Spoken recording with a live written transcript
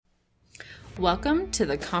Welcome to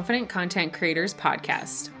the Confident Content Creators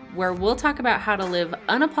Podcast, where we'll talk about how to live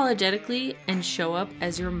unapologetically and show up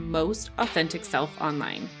as your most authentic self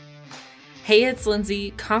online. Hey, it's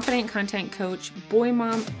Lindsay, confident content coach, boy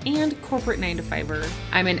mom, and corporate 9-to-5er.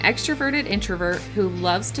 I'm an extroverted introvert who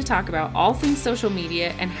loves to talk about all things social media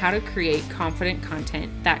and how to create confident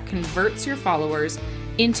content that converts your followers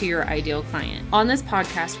into your ideal client. On this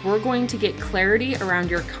podcast, we're going to get clarity around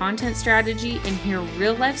your content strategy and hear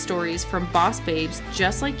real life stories from boss babes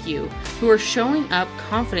just like you who are showing up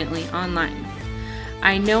confidently online.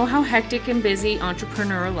 I know how hectic and busy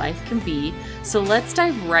entrepreneur life can be, so let's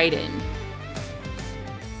dive right in.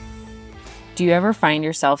 Do you ever find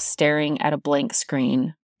yourself staring at a blank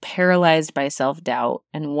screen, paralyzed by self-doubt,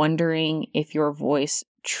 and wondering if your voice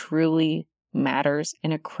truly matters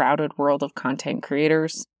in a crowded world of content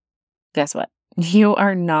creators? Guess what? You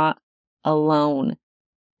are not alone.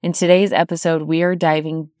 In today's episode, we are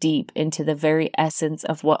diving deep into the very essence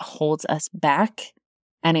of what holds us back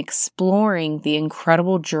and exploring the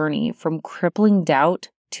incredible journey from crippling doubt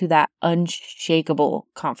to that unshakable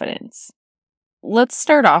confidence. Let's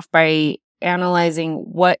start off by analyzing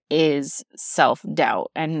what is self-doubt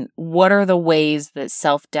and what are the ways that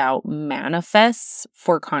self-doubt manifests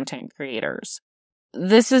for content creators.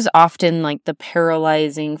 This is often like the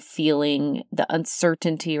paralyzing feeling, the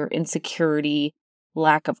uncertainty or insecurity,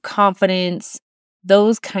 lack of confidence,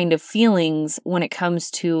 those kind of feelings when it comes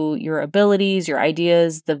to your abilities, your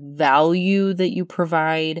ideas, the value that you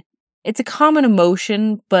provide. It's a common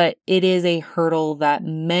emotion, but it is a hurdle that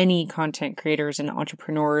many content creators and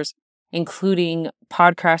entrepreneurs, including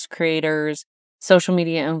podcast creators, social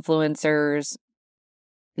media influencers,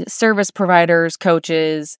 service providers,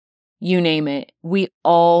 coaches, you name it, we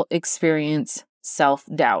all experience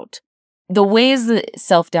self-doubt. The ways that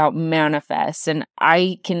self-doubt manifests, and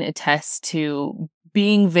I can attest to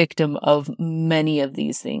being victim of many of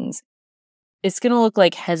these things, it's going to look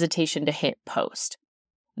like hesitation to hit post.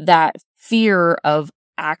 That fear of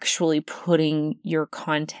actually putting your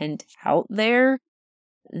content out there,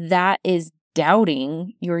 that is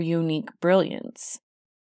doubting your unique brilliance.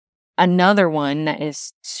 Another one that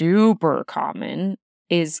is super common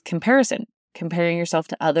is comparison, comparing yourself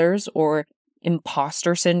to others, or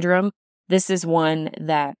imposter syndrome. This is one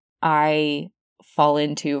that I fall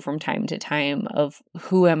into from time to time of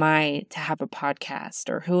who am I to have a podcast,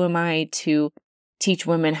 or who am I to teach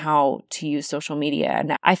women how to use social media?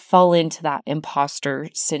 And I fall into that imposter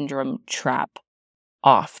syndrome trap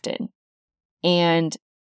often. And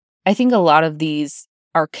I think a lot of these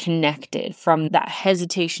are connected from that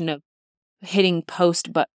hesitation of hitting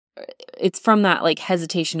post, but it's from that like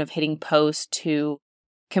hesitation of hitting post to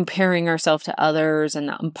comparing ourselves to others and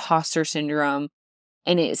that imposter syndrome.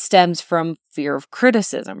 And it stems from fear of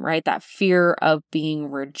criticism, right? That fear of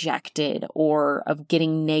being rejected or of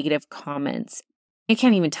getting negative comments. I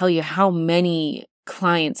can't even tell you how many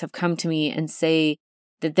clients have come to me and say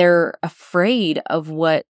that they're afraid of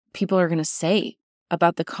what people are going to say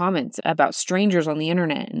about the comments, about strangers on the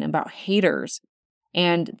internet and about haters.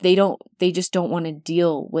 And they just don't want to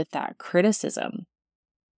deal with that criticism.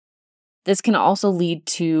 This can also lead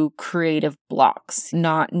to creative blocks,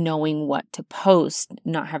 not knowing what to post,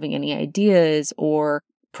 not having any ideas, or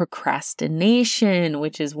procrastination,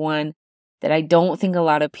 which is one that I don't think a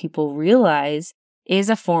lot of people realize is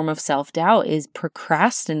a form of self-doubt, is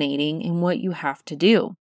procrastinating in what you have to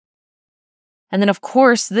do. And then, of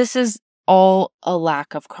course, this is all a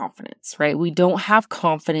lack of confidence, right? We don't have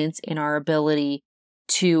confidence in our ability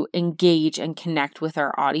to engage and connect with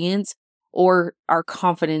our audience, or our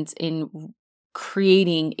confidence in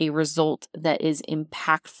creating a result that is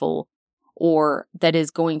impactful or that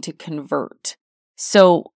is going to convert.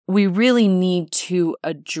 So we really need to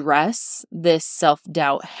address this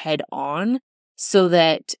self-doubt head on so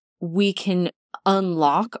that we can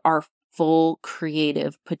unlock our full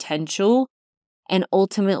creative potential and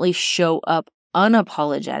ultimately show up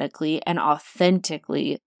unapologetically and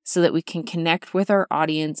authentically so that we can connect with our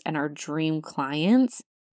audience and our dream clients.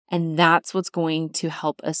 And that's what's going to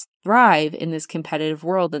help us thrive in this competitive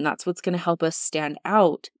world. And that's what's going to help us stand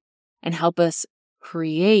out and help us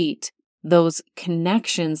create those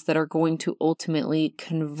connections that are going to ultimately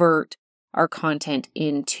convert our content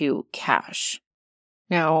into cash.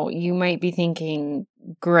 Now, you might be thinking,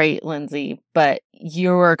 great, Lindsay, but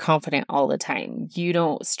you're confident all the time. You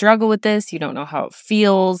don't struggle with this. You don't know how it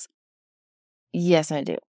feels. Yes, I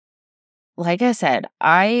do. Like I said,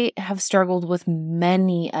 I have struggled with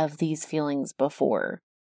many of these feelings before.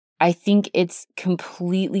 I think it's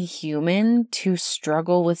completely human to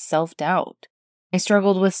struggle with self-doubt. I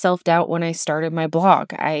struggled with self-doubt when I started my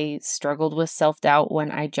blog. I struggled with self-doubt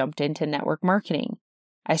when I jumped into network marketing.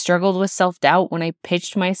 I struggled with self-doubt when I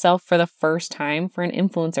pitched myself for the first time for an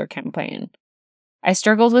influencer campaign. I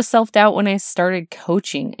struggled with self-doubt when I started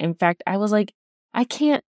coaching. In fact, I was like, I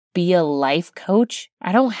can't be a life coach.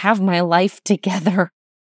 I don't have my life together.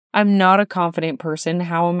 I'm not a confident person.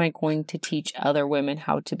 How am I going to teach other women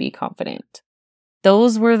how to be confident?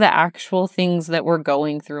 Those were the actual things that were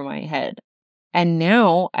going through my head. And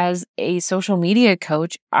now, as a social media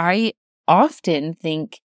coach, I often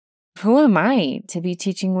think, who am I to be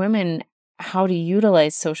teaching women how to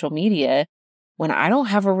utilize social media when I don't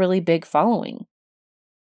have a really big following?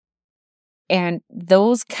 And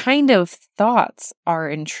those kind of thoughts are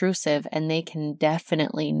intrusive and they can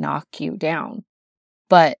definitely knock you down.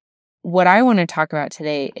 But what I want to talk about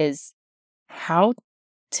today is how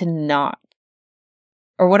to not,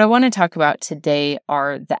 or what I want to talk about today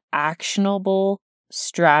are the actionable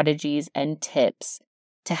strategies and tips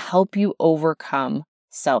to help you overcome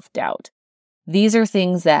self-doubt. These are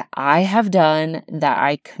things that I have done that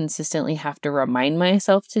I consistently have to remind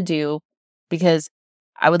myself to do, because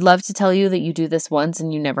I would love to tell you that you do this once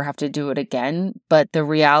and you never have to do it again. But the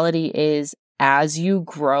reality is, as you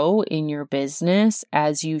grow in your business,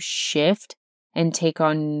 as you shift and take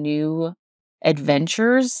on new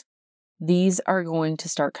adventures, these are going to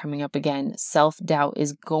start coming up again. Self-doubt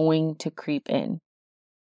is going to creep in.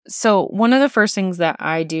 So one of the first things that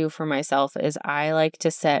I do for myself is I like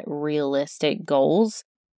to set realistic goals,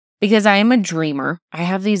 because I am a dreamer. I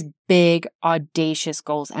have these big, audacious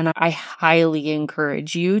goals, and I highly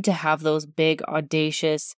encourage you to have those big,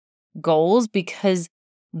 audacious goals, because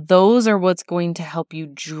those are what's going to help you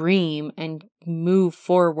dream and move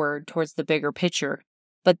forward towards the bigger picture.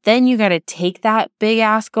 But then you got to take that big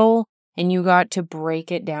ass goal and you got to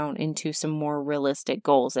break it down into some more realistic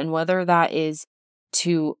goals. And whether that is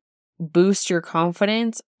to boost your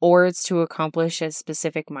confidence or it's to accomplish a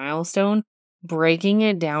specific milestone, breaking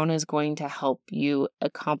it down is going to help you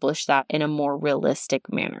accomplish that in a more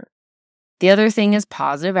realistic manner. The other thing is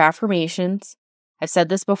positive affirmations. I've said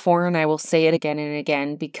this before and I will say it again and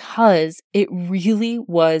again, because it really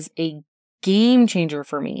was a game changer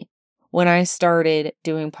for me when I started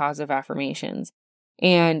doing positive affirmations.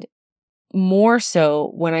 And more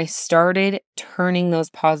so when I started turning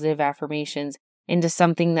those positive affirmations into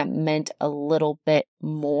something that meant a little bit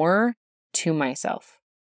more to myself.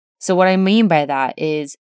 So what I mean by that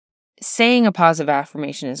is, saying a positive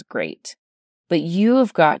affirmation is great, but you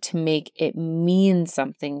have got to make it mean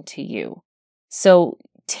something to you. So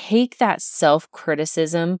take that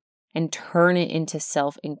self-criticism and turn it into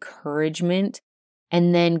self-encouragement,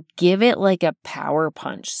 and then give it like a power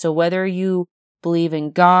punch. So whether you believe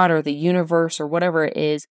in God or the universe or whatever it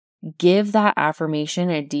is, give that affirmation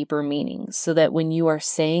a deeper meaning, so that when you are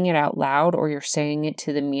saying it out loud or you're saying it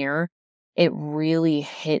to the mirror, it really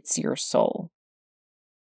hits your soul.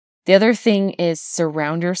 The other thing is,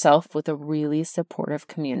 surround yourself with a really supportive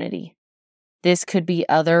community. This could be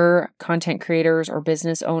other content creators or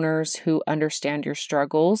business owners who understand your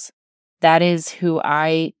struggles. That is who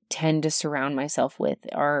I tend to surround myself with,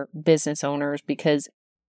 are business owners, because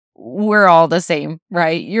we're all the same,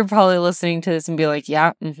 right? You're probably listening to this and be like,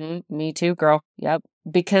 yeah, me too, girl. Yep.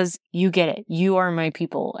 Because you get it. You are my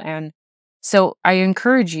people. And so I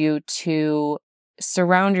encourage you to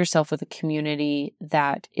surround yourself with a community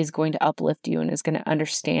that is going to uplift you and is going to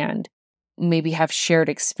understand, maybe have shared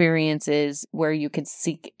experiences where you can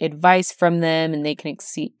seek advice from them and they can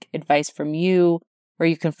seek advice from you, where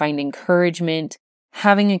you can find encouragement.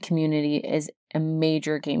 Having a community is a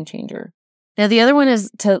major game changer. Now, the other one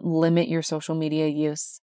is to limit your social media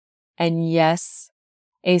use. And yes,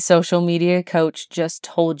 a social media coach just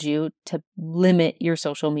told you to limit your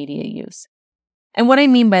social media use. And what I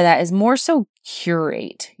mean by that is more so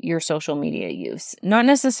curate your social media use. Not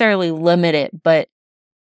necessarily limit it, but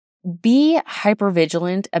be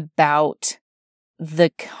hypervigilant about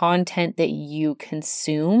the content that you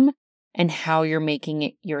consume and how you're making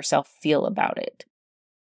it yourself feel about it.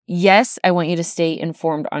 Yes, I want you to stay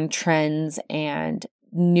informed on trends and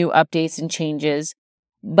new updates and changes,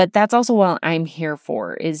 but that's also what I'm here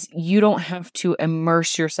for, is you don't have to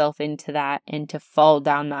immerse yourself into that and to fall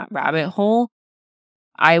down that rabbit hole.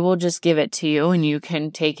 I will just give it to you and you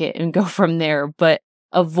can take it and go from there, but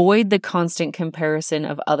avoid the constant comparison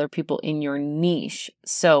of other people in your niche.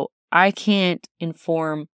 So I can't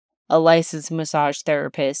inform a licensed massage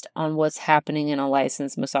therapist on what's happening in a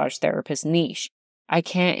licensed massage therapist niche. I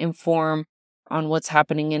can't inform on what's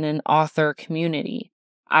happening in an author community.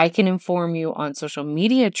 I can inform you on social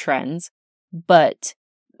media trends, but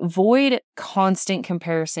avoid constant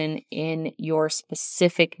comparison in your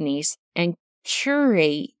specific niche and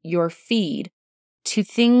curate your feed to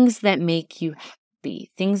things that make you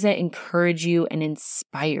happy, things that encourage you and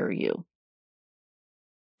inspire you.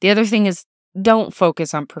 The other thing is, don't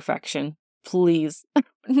focus on perfection, please.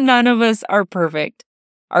 None of us are perfect.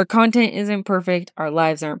 Our content isn't perfect. Our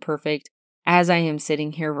lives aren't perfect. As I am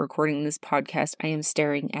sitting here recording this podcast, I am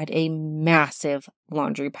staring at a massive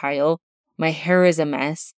laundry pile. My hair is a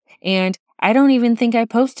mess, and I don't even think I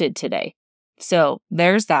posted today. So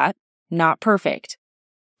there's that. Not perfect.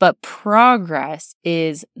 But progress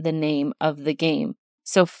is the name of the game.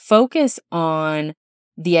 So focus on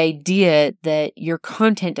the idea that your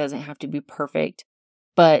content doesn't have to be perfect,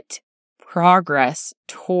 but progress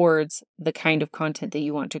towards the kind of content that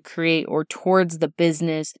you want to create, or towards the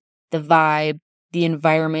business, the vibe, the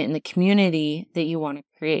environment, and the community that you want to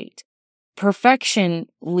create. Perfection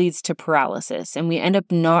leads to paralysis, and we end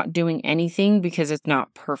up not doing anything because it's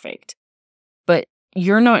not perfect. But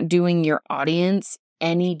you're not doing your audience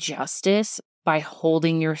any justice by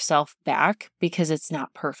holding yourself back because it's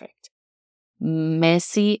not perfect.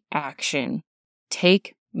 Messy action.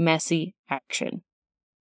 Take messy action.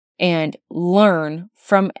 And learn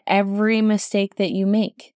from every mistake that you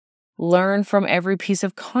make. Learn from every piece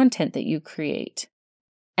of content that you create.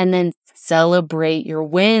 And then celebrate your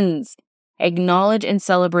wins. Acknowledge and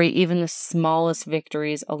celebrate even the smallest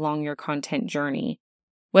victories along your content journey.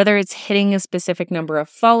 Whether it's hitting a specific number of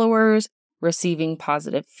followers, receiving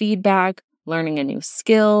positive feedback, learning a new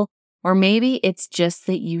skill, or maybe it's just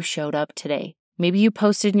that you showed up today. Maybe you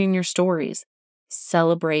posted in your stories.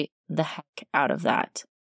 Celebrate the heck out of that.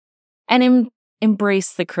 And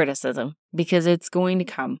embrace the criticism, because it's going to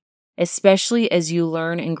come, especially as you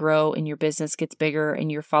learn and grow and your business gets bigger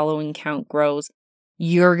and your following count grows.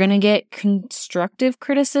 You're going to get constructive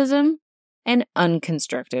criticism and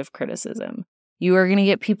unconstructive criticism. You are going to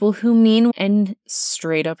get people who mean and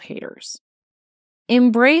straight up haters.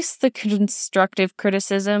 Embrace the constructive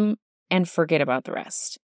criticism and forget about the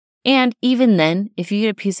rest. And even then, if you get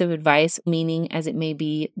a piece of advice, meaning as it may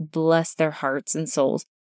be, bless their hearts and souls.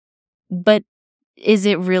 But is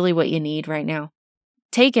it really what you need right now?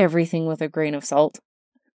 Take everything with a grain of salt.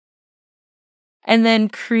 And then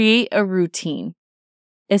create a routine.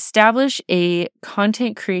 Establish a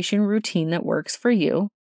content creation routine that works for you.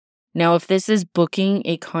 Now, if this is booking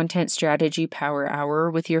a content strategy power hour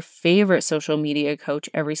with your favorite social media coach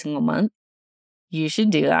every single month, you should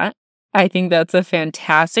do that. I think that's a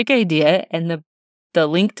fantastic idea, and the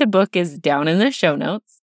link to book is down in the show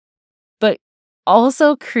notes. But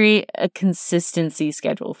also create a consistency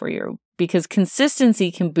schedule for you, because consistency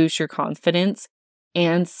can boost your confidence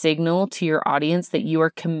and signal to your audience that you are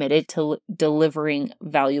committed to delivering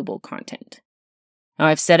valuable content. Now,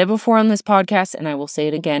 I've said it before on this podcast, and I will say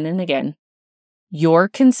it again and again. Your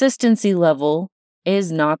consistency level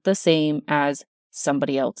is not the same as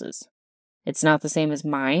somebody else's. It's not the same as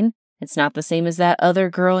mine. It's not the same as that other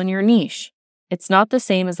girl in your niche. It's not the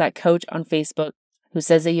same as that coach on Facebook who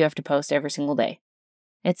says that you have to post every single day.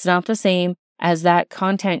 It's not the same as that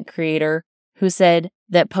content creator who said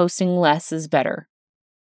that posting less is better.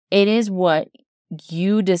 It is what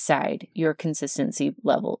you decide your consistency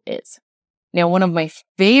level is. Now, one of my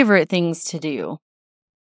favorite things to do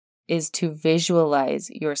is to visualize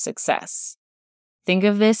your success. Think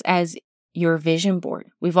of this as your vision board.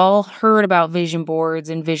 We've all heard about vision boards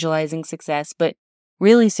and visualizing success, but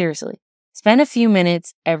really seriously, spend a few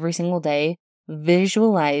minutes every single day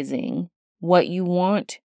visualizing what you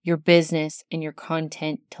want your business and your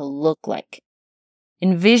content to look like.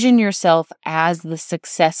 Envision yourself as the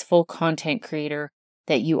successful content creator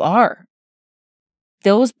that you are.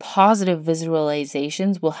 Those positive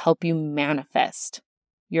visualizations will help you manifest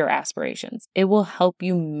your aspirations. It will help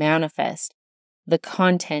you manifest the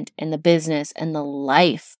content and the business and the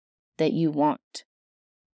life that you want.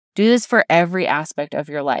 Do this for every aspect of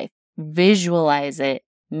your life. Visualize it,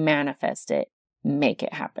 manifest it, make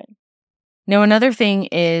it happen. Now, another thing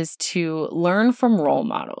is to learn from role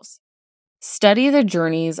models. Study the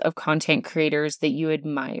journeys of content creators that you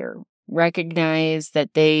admire. Recognize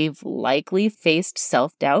that they've likely faced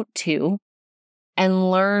self-doubt too, and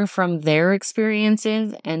learn from their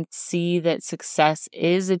experiences and see that success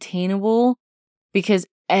is attainable, because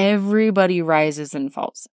everybody rises and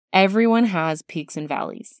falls. Everyone has peaks and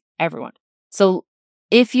valleys. Everyone. So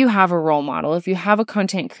if you have a role model, if you have a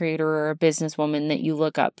content creator or a businesswoman that you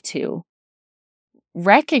look up to,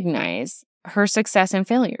 recognize her success and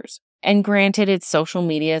failures. And granted, it's social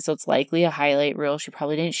media, so it's likely a highlight reel. She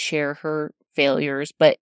probably didn't share her failures.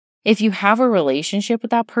 But if you have a relationship with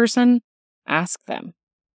that person, ask them.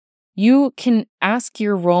 You can ask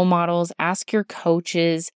your role models, ask your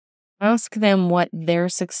coaches, ask them what their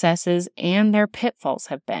successes and their pitfalls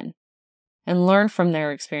have been and learn from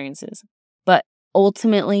their experiences. But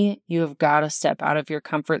ultimately, you have got to step out of your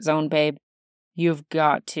comfort zone, babe. You've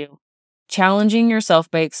got to. Challenging yourself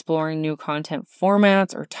by exploring new content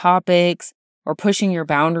formats or topics or pushing your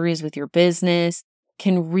boundaries with your business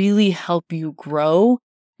can really help you grow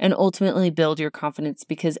and ultimately build your confidence,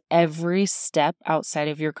 because every step outside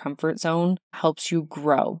of your comfort zone helps you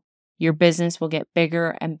grow. Your business will get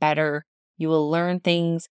bigger and better. You will learn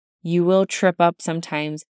things. You will trip up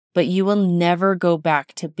sometimes, but you will never go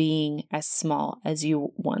back to being as small as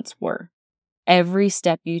you once were. Every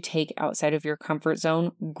step you take outside of your comfort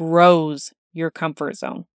zone grows your comfort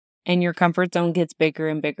zone, and your comfort zone gets bigger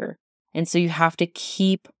and bigger. And so you have to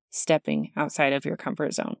keep stepping outside of your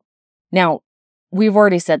comfort zone. Now, we've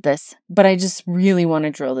already said this, but I just really want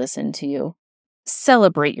to drill this into you.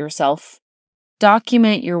 Celebrate yourself.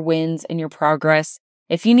 Document your wins and your progress.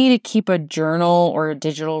 If you need to keep a journal or a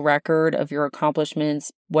digital record of your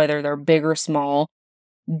accomplishments, whether they're big or small,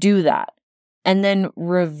 do that. And then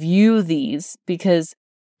review these, because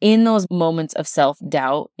in those moments of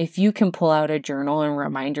self-doubt, if you can pull out a journal and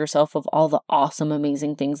remind yourself of all the awesome,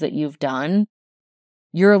 amazing things that you've done,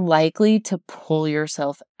 you're likely to pull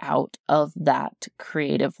yourself out of that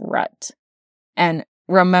creative rut. And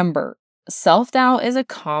remember, self-doubt is a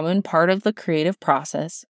common part of the creative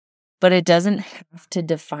process, but it doesn't have to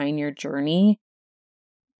define your journey.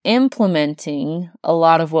 Implementing a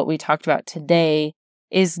lot of what we talked about today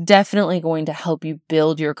is definitely going to help you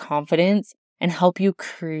build your confidence and help you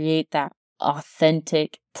create that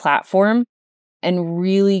authentic platform and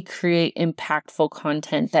really create impactful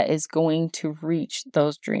content that is going to reach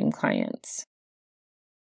those dream clients.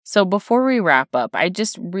 So before we wrap up, I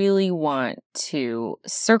just really want to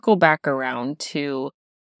circle back around to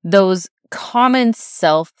those common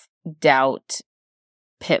self-doubt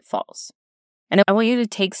pitfalls. And I want you to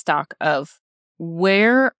take stock of,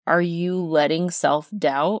 where are you letting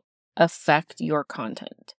self-doubt affect your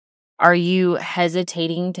content? Are you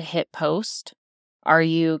hesitating to hit post? Are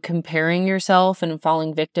you comparing yourself and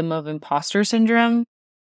falling victim of imposter syndrome?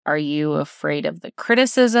 Are you afraid of the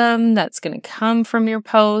criticism that's going to come from your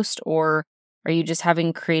post? Or are you just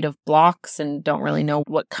having creative blocks and don't really know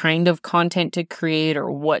what kind of content to create or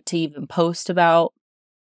what to even post about?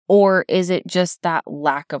 Or is it just that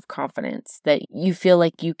lack of confidence that you feel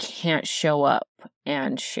like you can't show up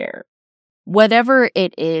and share? Whatever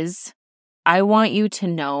it is, I want you to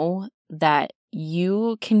know that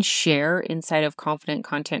you can share inside of Confident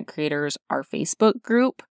Content Creators, our Facebook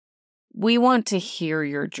group. We want to hear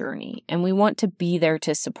your journey and we want to be there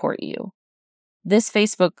to support you. This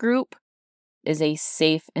Facebook group is a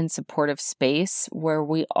safe and supportive space where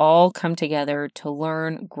we all come together to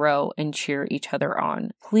learn, grow, and cheer each other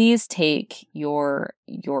on. Please take your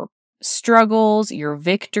struggles, your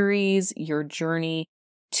victories, your journey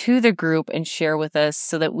to the group and share with us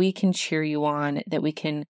so that we can cheer you on, that we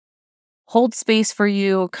can hold space for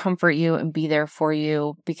you, comfort you, and be there for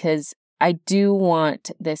you, because I do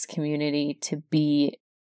want this community to be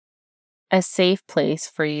a safe place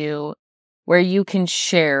for you where you can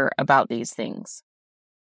share about these things.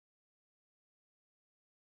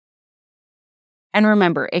 And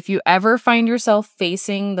remember, if you ever find yourself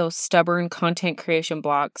facing those stubborn content creation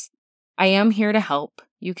blocks, I am here to help.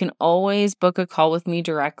 You can always book a call with me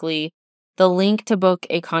directly. The link to book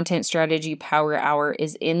a content strategy power hour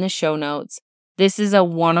is in the show notes. This is a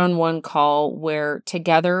one-on-one call where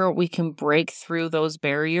together we can break through those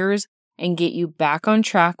barriers and get you back on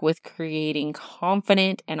track with creating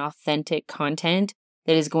confident and authentic content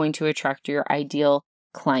that is going to attract your ideal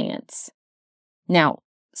clients. Now,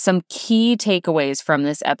 some key takeaways from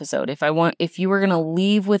this episode. If you were going to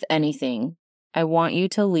leave with anything, I want you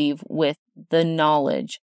to leave with the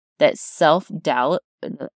knowledge that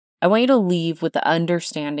I want you to leave with the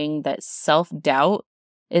understanding that self-doubt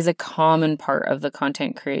is a common part of the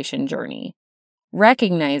content creation journey.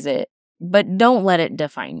 Recognize it, but don't let it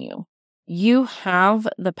define you. You have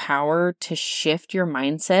the power to shift your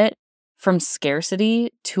mindset from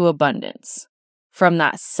scarcity to abundance, from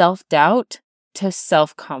that self-doubt to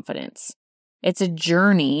self-confidence. It's a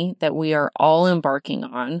journey that we are all embarking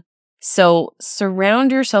on. So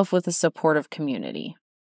surround yourself with a supportive community.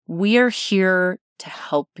 We are here to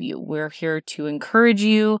help you. We're here to encourage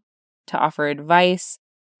you, to offer advice,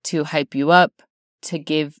 to hype you up,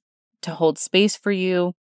 to hold space for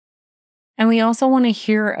you. And we also want to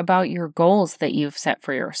hear about your goals that you've set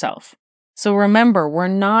for yourself. So remember, we're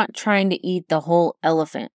not trying to eat the whole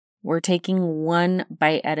elephant. We're taking one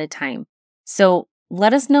bite at a time. So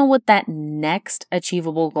let us know what that next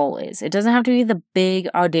achievable goal is. It doesn't have to be the big,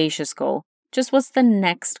 audacious goal. Just what's the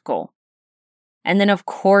next goal? And then, of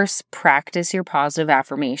course, practice your positive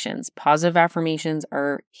affirmations. Positive affirmations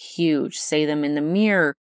are huge. Say them in the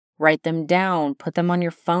mirror, write them down, put them on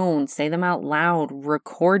your phone, say them out loud,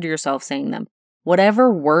 record yourself saying them.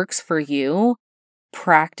 Whatever works for you,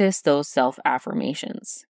 practice those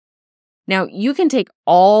self-affirmations. Now, you can take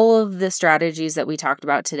all of the strategies that we talked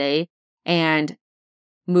about today and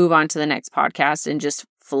move on to the next podcast and just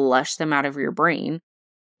flush them out of your brain.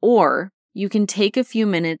 Or you can take a few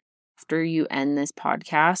minutes after you end this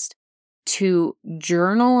podcast to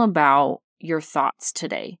journal about your thoughts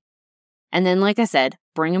today. And then, like I said,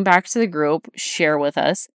 bring them back to the group, share with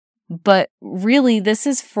us. But really, this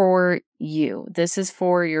is for you. This is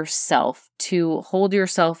for yourself to hold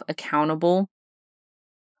yourself accountable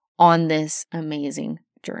on this amazing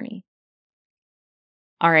journey.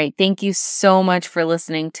 All right. Thank you so much for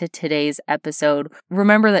listening to today's episode.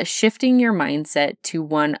 Remember that shifting your mindset to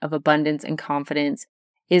one of abundance and confidence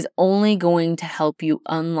is only going to help you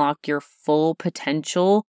unlock your full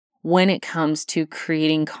potential when it comes to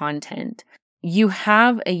creating content. You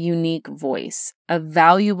have a unique voice, a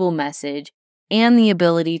valuable message, and the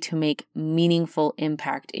ability to make meaningful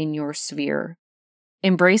impact in your sphere.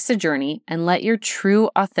 Embrace the journey and let your true,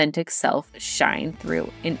 authentic self shine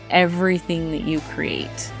through in everything that you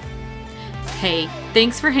create. Hey,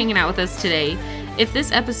 thanks for hanging out with us today. If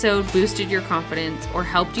this episode boosted your confidence or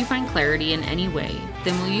helped you find clarity in any way,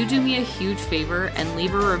 then will you do me a huge favor and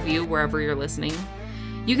leave a review wherever you're listening?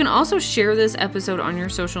 You can also share this episode on your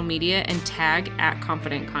social media and tag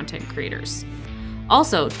 @Confident Content Creators.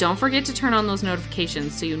 Also, don't forget to turn on those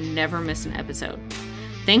notifications so you never miss an episode.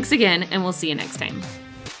 Thanks again, and we'll see you next time.